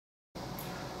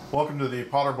Welcome to the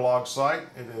Potter Blog site.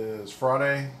 It is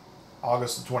Friday,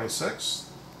 August the 26th.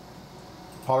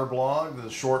 Potter Blog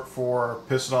is short for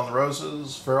Pissing on the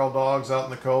Roses, feral dogs out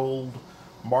in the cold,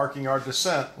 marking our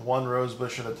descent one rose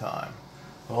bush at a time.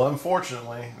 Well,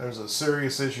 unfortunately, there's a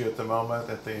serious issue at the moment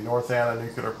at the North Anna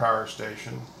Nuclear Power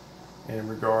Station in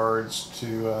regards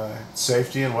to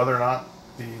safety and whether or not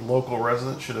the local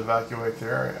residents should evacuate the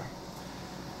area.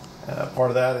 Part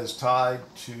of that is tied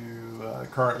to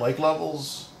current lake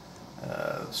levels,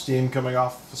 steam coming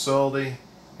off the facility,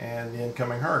 and the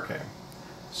incoming hurricane.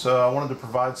 So I wanted to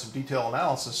provide some detailed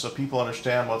analysis so people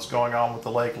understand what's going on with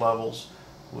the lake levels,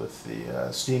 with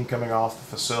the steam coming off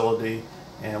the facility,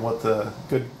 and what the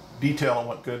good detail on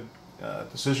what good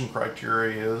decision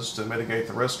criteria is to mitigate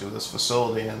the risk of this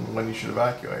facility and when you should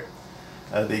evacuate.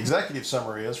 The executive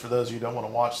summary is, for those of you who don't want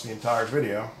to watch the entire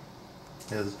video,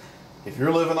 is if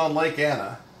you're living on Lake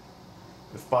Anna,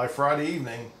 if by Friday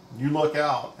evening you look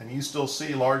out and you still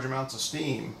see large amounts of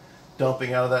steam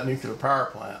dumping out of that nuclear power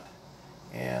plant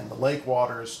and the lake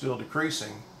water is still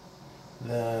decreasing,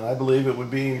 then I believe it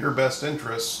would be in your best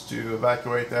interest to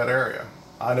evacuate that area.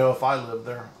 I know if I lived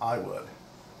there, I would.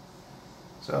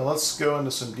 So let's go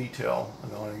into some detail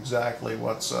on exactly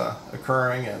what's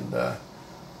occurring and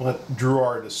what drew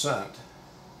our descent.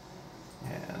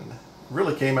 And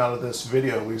really came out of this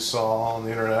video we saw on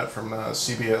the internet from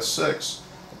CBS 6,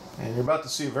 and you're about to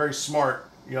see a very smart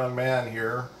young man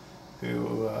here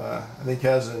who I think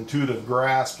has an intuitive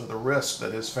grasp of the risk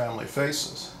that his family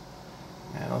faces.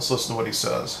 And let's listen to what he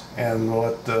says and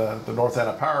what the North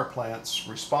Anna Power Plant's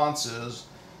response is,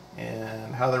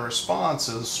 and how their response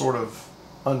is sort of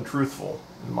untruthful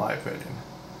in my opinion.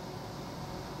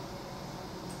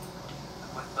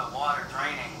 With the water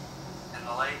draining in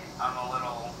the lake, I'm a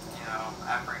little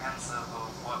apprehensive of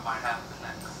what might happen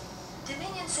next.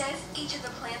 Dominion says each of the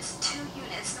plant's 2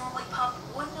 units normally pump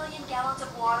 1 million gallons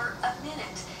of water a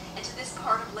minute into this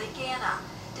part of Lake Anna.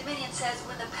 Dominion says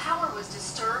when the power was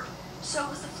disturbed, so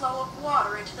was the flow of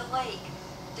water into the lake.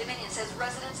 Dominion says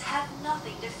residents have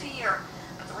nothing to fear,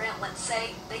 but the Rantlets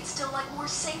say they'd still like more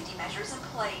safety measures in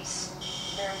place.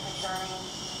 Very concerning,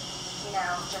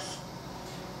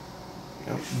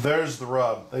 There's the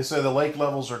rub. They say the lake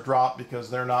levels are dropped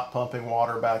because they're not pumping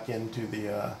water back into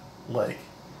the lake.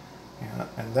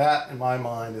 And that, in my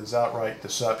mind, is outright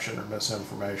deception or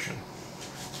misinformation.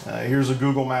 Here's a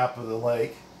Google map of the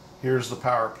lake. Here's the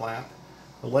power plant.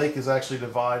 The lake is actually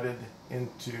divided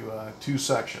into 2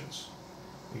 sections.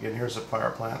 Again, here's the power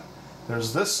plant.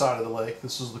 There's this side of the lake.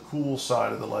 This is the cool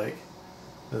side of the lake.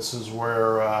 This is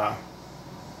where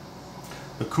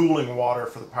the cooling water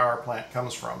for the power plant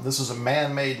comes from. This is a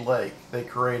man-made lake they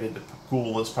created to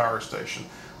cool this power station.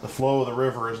 The flow of the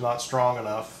river is not strong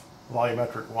enough,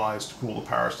 volumetric-wise, to cool the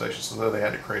power station, so they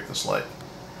had to create this lake.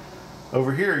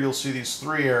 Over here, you'll see these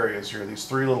 3 areas here, these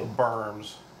 3 little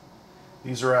berms.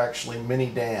 These are actually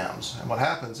mini dams, and what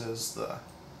happens is the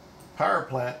power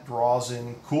plant draws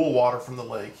in cool water from the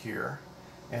lake here,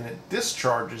 and it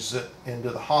discharges it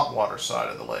into the hot water side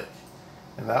of the lake.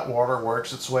 And that water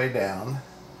works its way down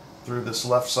through this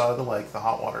left side of the lake, the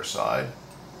hot water side,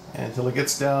 until it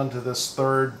gets down to this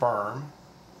 3rd berm,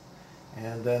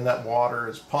 and then that water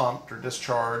is pumped or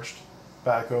discharged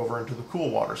back over into the cool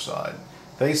water side.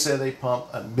 They say they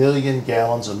pump 1 million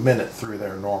gallons a minute through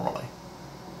there normally.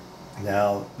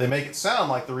 Now, they make it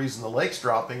sound like the reason the lake's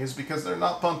dropping is because they're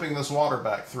not pumping this water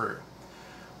back through.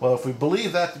 Well, if we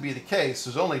believe that to be the case,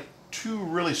 there's only 2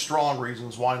 really strong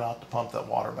reasons why not to pump that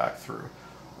water back through.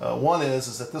 One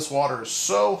is that this water is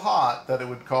so hot that it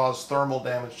would cause thermal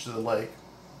damage to the lake.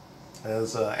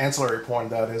 As Ancillary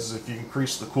pointed out, is if you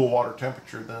increase the cool water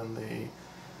temperature, then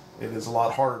it is a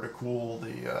lot harder to cool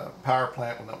the power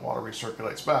plant when that water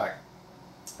recirculates back.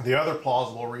 The other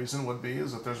plausible reason would be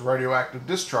is that there's radioactive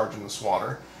discharge in this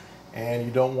water, and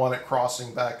you don't want it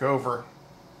crossing back over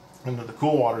into the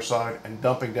cool water side and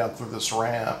dumping down through this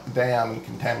dam and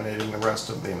contaminating the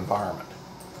rest of the environment.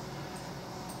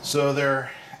 So their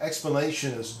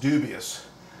explanation is dubious.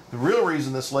 The real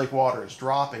reason this lake water is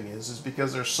dropping is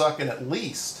because they're sucking at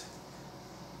least,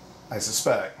 I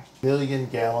suspect, 1 million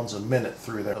gallons a minute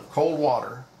through there of cold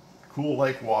water, cool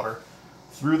lake water,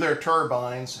 through their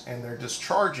turbines, and they're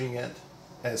discharging it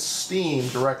as steam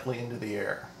directly into the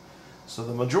air. So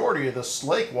the majority of this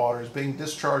lake water is being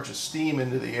discharged as steam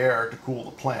into the air to cool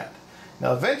the plant.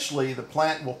 Now eventually the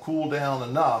plant will cool down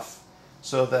enough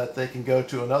so that they can go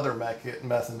to another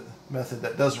method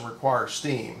that doesn't require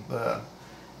steam.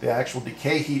 The actual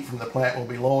decay heat from the plant will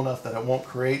be low enough that it won't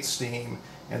create steam,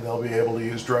 and they'll be able to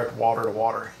use direct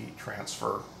water-to-water heat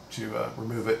transfer to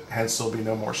remove it, hence there'll be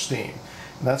no more steam.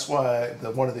 And that's why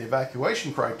one of the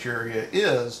evacuation criteria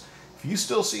is, if you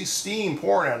still see steam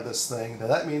pouring out of this thing, then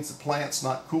that means the plant's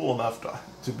not cool enough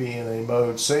to be in a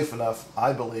mode safe enough,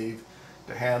 I believe,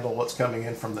 to handle what's coming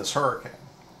in from this hurricane.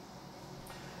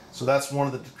 So that's one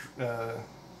of the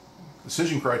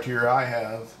decision criteria I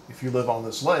have if you live on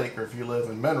this lake, or if you live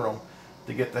in Mineral,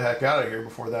 to get the heck out of here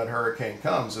before that hurricane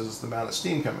comes, is the amount of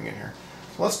steam coming in here.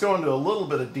 So let's go into a little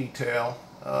bit of detail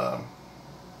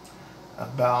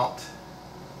about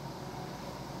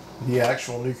the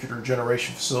actual nuclear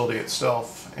generation facility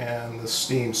itself and the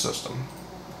steam system.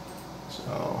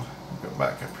 So go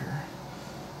back up here.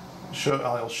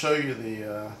 I'll show you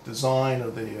the design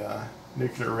of the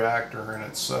nuclear reactor and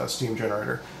its steam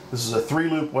generator. This is a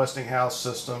 3-loop Westinghouse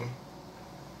system.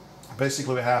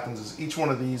 Basically what happens is each one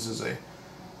of these is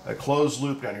a closed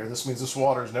loop down here. This means this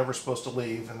water is never supposed to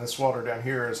leave, and this water down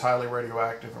here is highly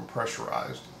radioactive and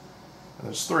pressurized. And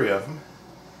there's 3 of them.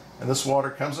 And this water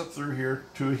comes up through here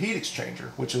to a heat exchanger,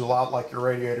 which is a lot like your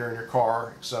radiator in your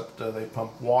car, except they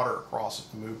pump water across it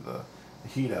to move the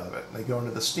heat out of it. And they go into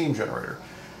the steam generator.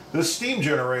 This steam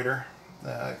generator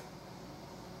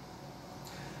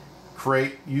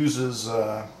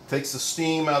takes the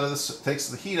steam out of this, takes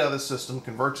the heat out of the system,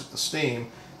 converts it to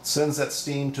steam, sends that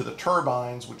steam to the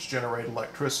turbines, which generate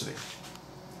electricity.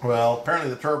 Well, apparently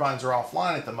the turbines are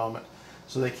offline at the moment,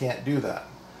 so they can't do that.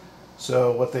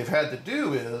 So what they've had to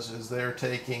do is they're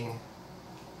taking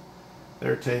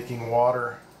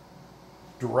water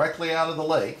directly out of the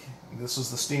lake. This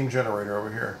is the steam generator over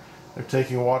here. They're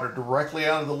taking water directly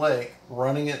out of the lake,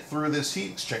 running it through this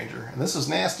heat exchanger. And this is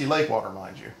nasty lake water,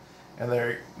 mind you. And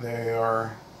they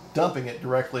are dumping it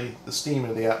directly, the steam,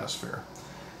 into the atmosphere.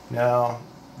 Now,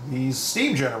 these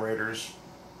steam generators,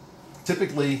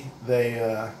 typically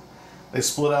they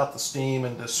split out the steam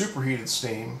into superheated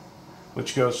steam,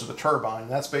 which goes to the turbine.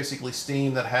 That's basically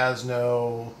steam that has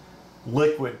no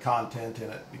liquid content in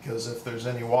it, because if there's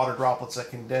any water droplets that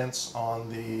condense on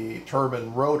the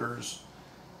turbine rotors,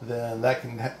 then that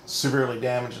can severely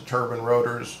damage the turbine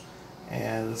rotors,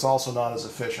 and it's also not as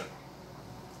efficient.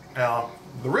 Now,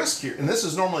 the risk here, and this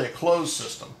is normally a closed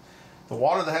system, the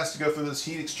water that has to go through this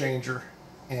heat exchanger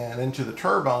and into the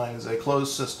turbine is a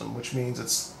closed system, which means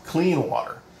it's clean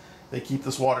water. They keep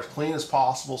this water as clean as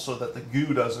possible so that the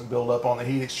goo doesn't build up on the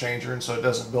heat exchanger, and so it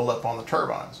doesn't build up on the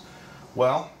turbines.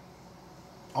 Well,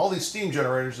 all these steam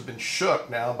generators have been shook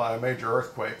now by a major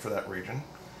earthquake for that region.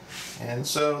 And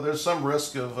so there's some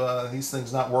risk of these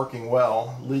things not working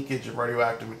well, leakage of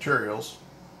radioactive materials.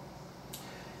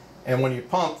 And when you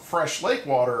pump fresh lake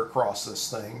water across this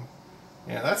thing,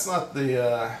 that's not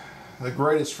the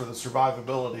greatest for the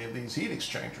survivability of these heat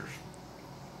exchangers.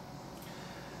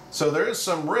 So there is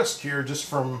some risk here just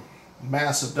from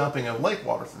massive dumping of lake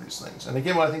water through these things. And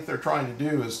again, what I think they're trying to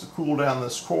do is to cool down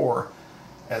this core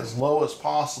as low as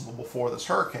possible before this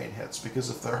hurricane hits. Because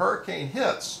if the hurricane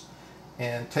hits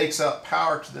and takes out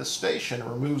power to this station and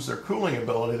removes their cooling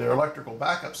ability, their electrical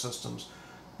backup systems,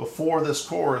 before this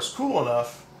core is cool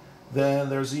enough, then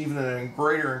there's even a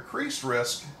greater increased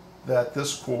risk that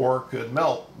this core could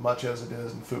melt, much as it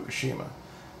is in Fukushima.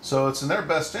 So it's in their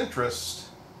best interest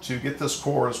to get this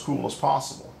core as cool as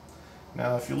possible.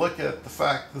 Now, if you look at the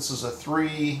fact this is a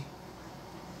three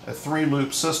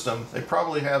loop system, they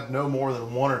probably have no more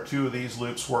than 1 or 2 of these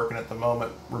loops working at the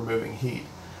moment, removing heat.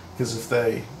 Because if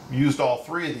they used all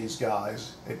 3 of these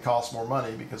guys, it costs more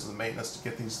money because of the maintenance to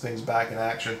get these things back in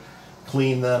action,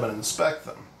 clean them, and inspect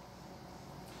them.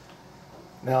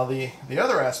 Now, the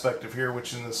other aspect of here,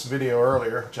 which in this video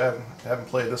earlier, which I haven't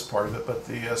played this part of it, but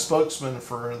the spokesman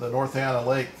for the North Anna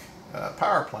Lake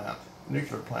power plant,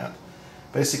 nuclear plant,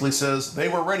 basically says they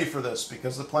were ready for this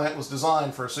because the plant was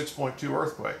designed for a 6.2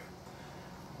 earthquake.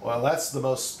 Well, that's the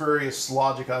most spurious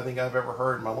logic I think I've ever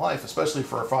heard in my life, especially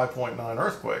for a 5.9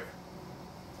 earthquake.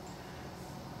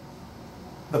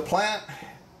 The plant,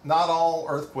 not all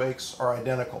earthquakes are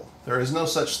identical. There is no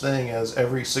such thing as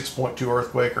every 6.2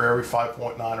 earthquake or every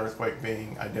 5.9 earthquake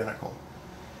being identical.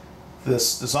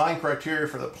 This design criteria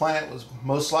for the plant was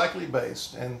most likely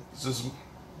based, and this is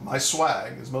my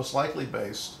swag, is most likely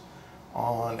based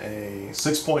on a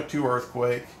 6.2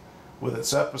 earthquake with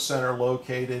its epicenter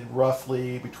located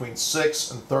roughly between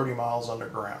 6 and 30 miles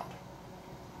underground.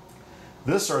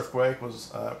 This earthquake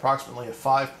was approximately a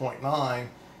 5.9,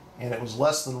 and it was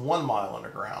less than 1 mile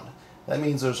underground. That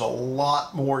means there's a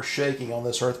lot more shaking on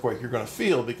this earthquake you're going to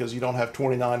feel because you don't have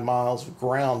 29 miles of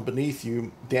ground beneath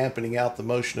you dampening out the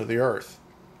motion of the earth.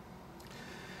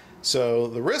 So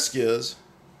the risk is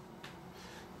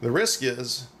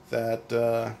that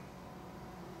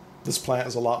this plant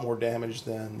is a lot more damaged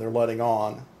than they're letting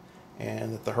on,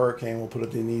 and that the hurricane will put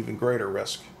it in even greater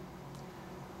risk.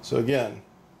 So again,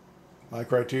 my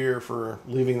criteria for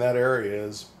leaving that area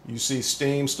is you see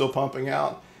steam still pumping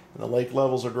out and the lake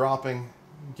levels are dropping,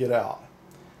 get out.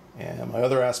 And my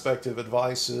other aspect of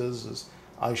advice is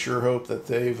I sure hope that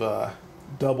they've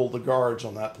doubled the guards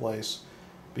on that place,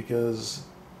 because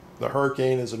the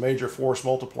hurricane is a major force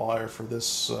multiplier for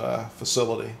this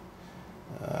facility,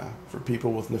 for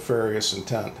people with nefarious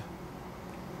intent.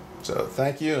 So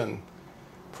thank you, and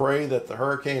pray that the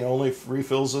hurricane only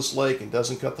refills this lake and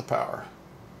doesn't cut the power.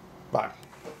 Bye.